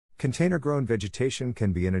Container-grown vegetation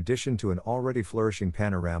can be an addition to an already flourishing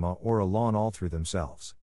panorama or a lawn all through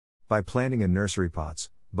themselves. By planting in nursery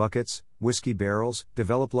pots, buckets, whiskey barrels,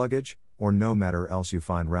 develop luggage, or no matter else you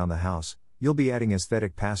find round the house, you'll be adding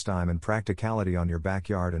aesthetic pastime and practicality on your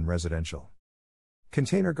backyard and residential.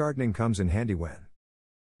 Container gardening comes in handy when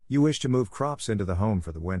you wish to move crops into the home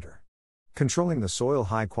for the winter. Controlling the soil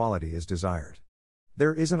high quality is desired.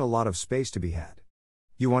 There isn't a lot of space to be had.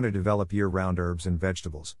 You want to develop year-round herbs and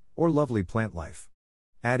vegetables, or lovely plant life.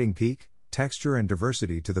 Adding peak, texture and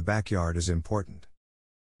diversity to the backyard is important.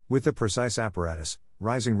 With the precise apparatus,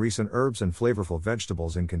 raising recent herbs and flavorful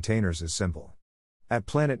vegetables in containers is simple. At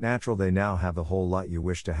Planet Natural they now have the whole lot you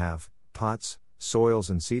wish to have: pots,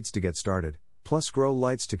 soils and seeds to get started, plus grow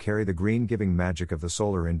lights to carry the green-giving magic of the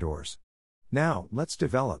solar indoors. Now, let's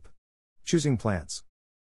develop. Choosing plants.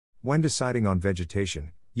 When deciding on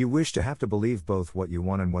vegetation, you wish to have to believe both what you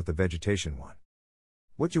want and what the vegetation want.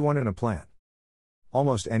 What you want in a plant.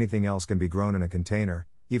 Almost anything else can be grown in a container,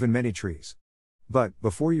 even many trees. But,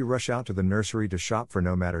 before you rush out to the nursery to shop for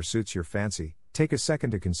no matter suits your fancy, take a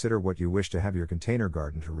second to consider what you wish to have your container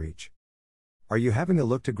garden to reach. Are you having a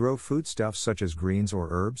look to grow foodstuffs such as greens or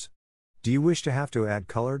herbs? Do you wish to have to add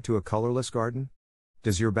color to a colorless garden?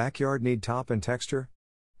 Does your backyard need top and texture?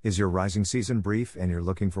 Is your rising season brief and you're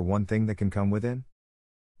looking for one thing that can come within?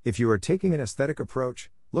 If you are taking an aesthetic approach,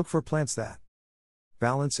 look for plants that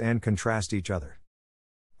balance and contrast each other.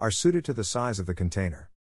 Are suited to the size of the container.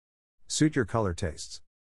 Suit your color tastes.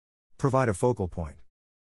 Provide a focal point.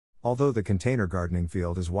 Although the container gardening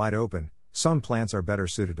field is wide open, some plants are better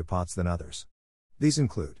suited to pots than others. These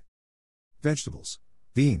include vegetables: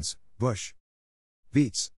 beans, bush,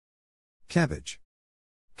 beets, cabbage,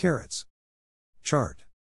 carrots, chard,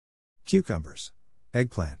 cucumbers,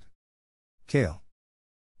 eggplant, kale,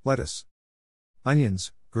 lettuce,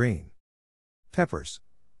 onions, green, peppers,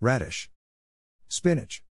 radish,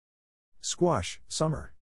 spinach, squash,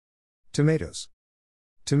 summer, tomatoes,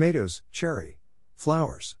 cherry,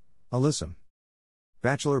 flowers, alyssum,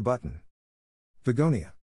 bachelor button,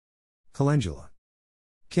 begonia, calendula,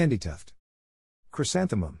 candytuft,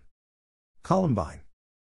 chrysanthemum, columbine,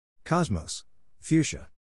 cosmos, fuchsia,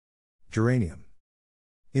 geranium,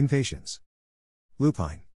 impatiens,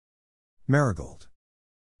 lupine, marigold,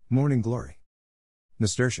 morning glory,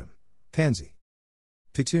 nasturtium, pansy,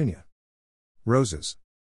 petunia, roses,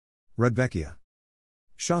 rudbeckia,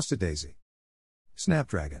 shasta daisy,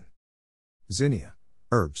 snapdragon, zinnia,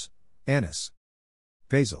 herbs, anise,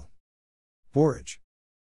 basil, borage,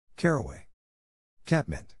 caraway,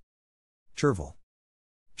 catmint, chervil,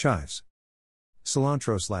 chives,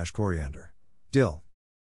 cilantro/coriander, dill,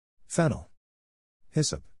 fennel,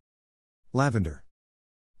 hyssop, lavender,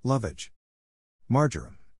 lovage,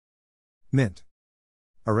 marjoram, mint,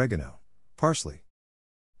 oregano, parsley,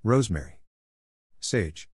 rosemary,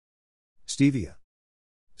 sage, stevia,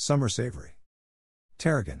 summer savory,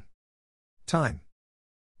 tarragon, thyme,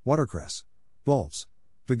 watercress, bulbs,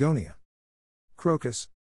 begonia, crocus,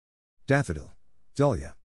 daffodil,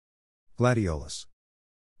 dahlia, gladiolus,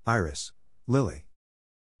 iris, lily,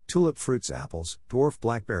 tulip fruits, apples, dwarf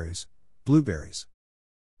blackberries, blueberries,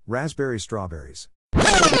 raspberry, strawberries.